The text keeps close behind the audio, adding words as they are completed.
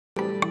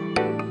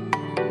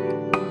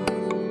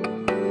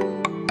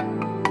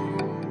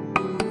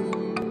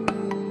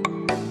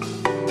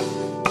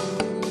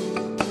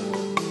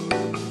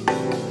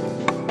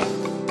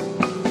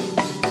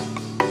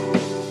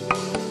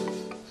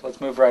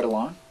right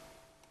along.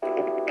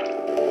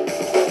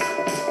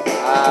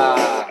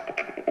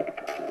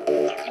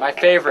 My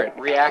favorite,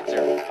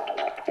 Reaktor.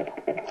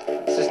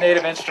 This is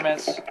Native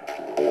Instruments.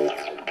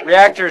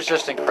 Reaktor is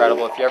just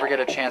incredible. If you ever get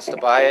a chance to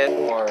buy it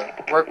or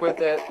work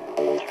with it,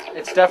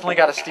 it's definitely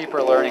got a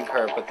steeper learning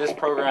curve, but this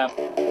program,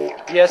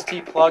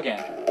 VST plugin,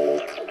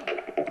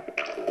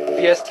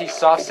 VST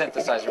soft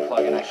synthesizer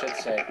plugin, I should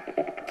say,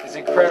 is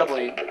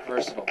incredibly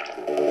versatile.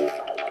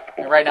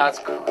 And right now it's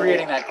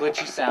creating that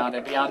glitchy sound,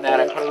 and beyond that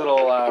I put a little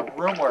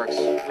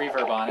Roomworks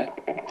reverb on it.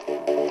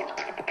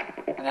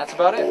 And that's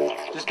about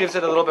it. Just gives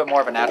it a little bit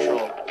more of a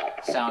natural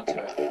sound to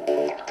it.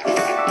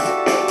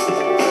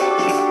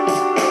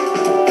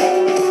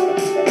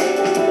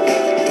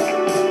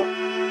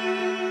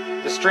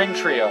 The string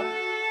trio.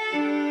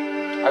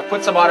 I've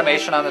put some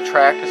automation on the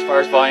track as far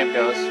as volume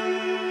goes.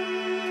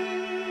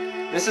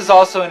 This is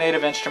also a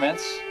Native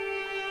Instruments.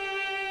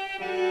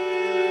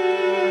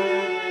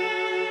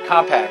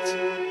 Compact.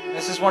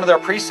 This is one of their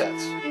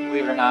presets,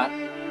 believe it or not.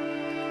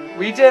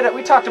 We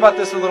talked about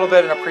this a little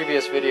bit in a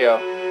previous video.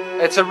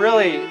 It's a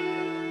really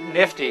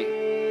nifty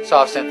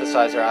soft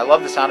synthesizer. I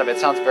love the sound of it. It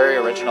sounds very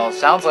original. It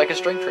sounds like a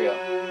string trio.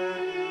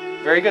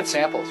 Very good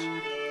samples.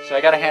 So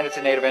I gotta hand it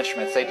to Native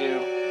Instruments. They do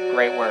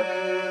great work.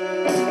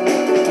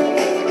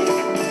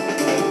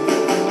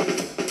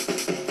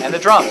 And the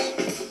drums.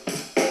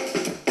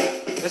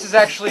 This is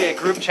actually a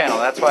group channel.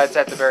 That's why it's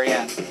at the very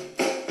end.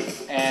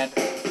 And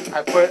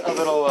I put a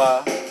little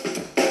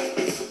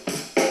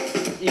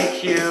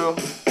EQ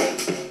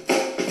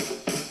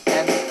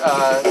and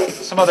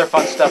some other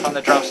fun stuff on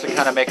the drums to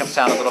kind of make them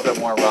sound a little bit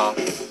more raw.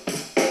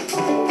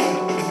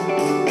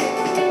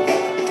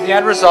 The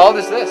end result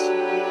is this.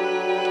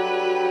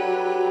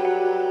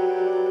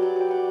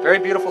 Very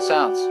beautiful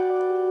sounds.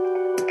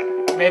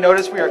 You may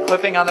notice we are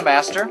clipping on the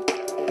master.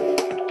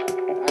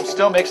 I'm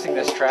still mixing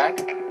this track.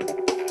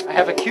 I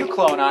have a Q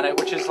clone on it,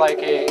 which is like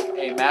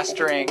a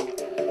mastering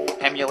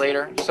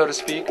emulator, so to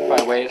speak,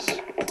 by Waves.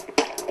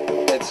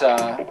 It's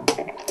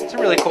a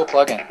really cool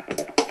plugin.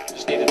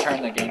 Just need to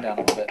turn the gain down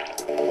a little bit.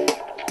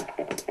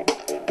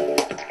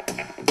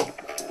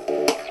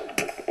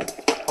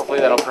 Hopefully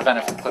that'll prevent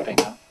it from clipping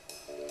now.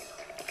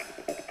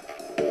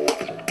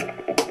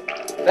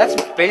 That's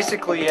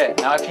basically it.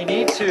 Now if you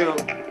need to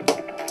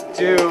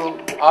do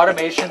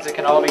automations, it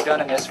can all be done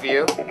in this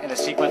view, in the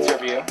sequencer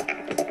view.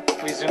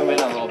 If we zoom in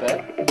a little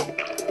bit.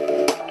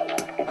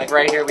 Like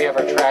right here we have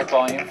our track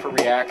volume for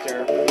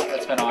Reaktor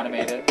that's been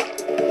automated.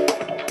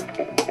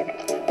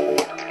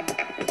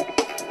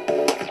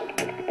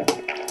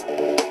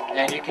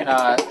 And you can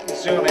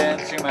zoom in,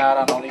 zoom out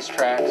on all these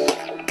tracks.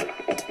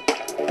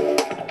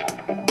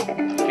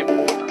 You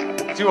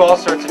can do all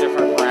sorts of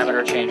different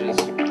parameter changes.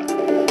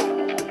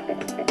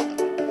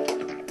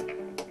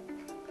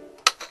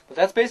 But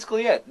that's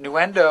basically it.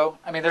 Nuendo,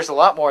 I mean there's a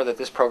lot more that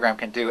this program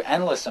can do,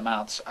 endless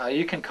amounts.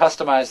 You can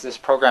customize this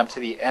program to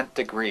the nth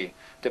degree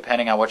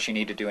depending on what you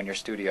need to do in your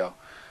studio.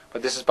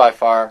 But this is by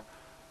far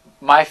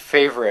my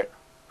favorite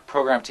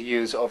program to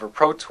use over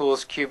Pro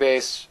Tools,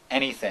 Cubase,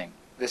 anything.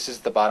 This is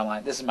the bottom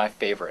line. This is my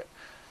favorite.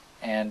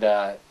 And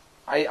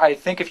I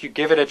think if you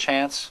give it a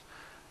chance,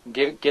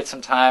 get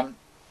some time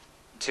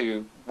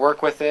to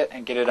work with it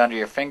and get it under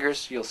your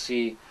fingers, you'll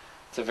see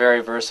it's a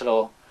very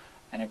versatile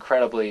and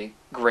incredibly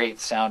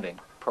great sounding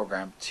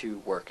program to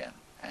work in.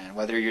 And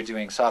whether you're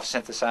doing soft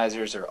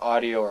synthesizers or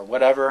audio or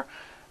whatever,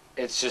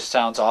 it just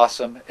sounds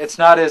awesome. It's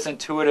not as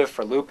intuitive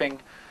for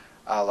looping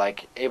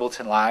like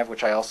Ableton Live,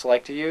 which I also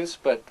like to use,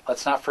 but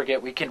let's not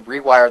forget we can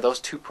rewire those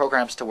two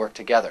programs to work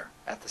together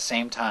at the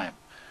same time.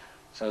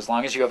 So as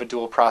long as you have a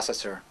dual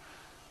processor,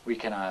 we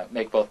can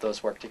make both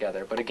those work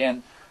together. But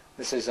again,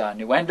 this is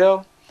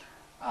Nuendo.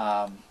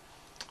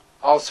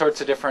 All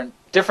sorts of different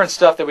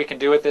stuff that we can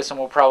do with this, and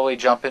we'll probably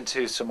jump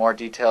into some more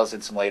details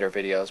in some later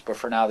videos. But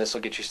for now, this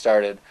will get you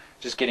started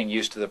just getting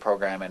used to the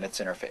program and its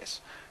interface.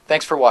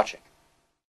 Thanks for watching.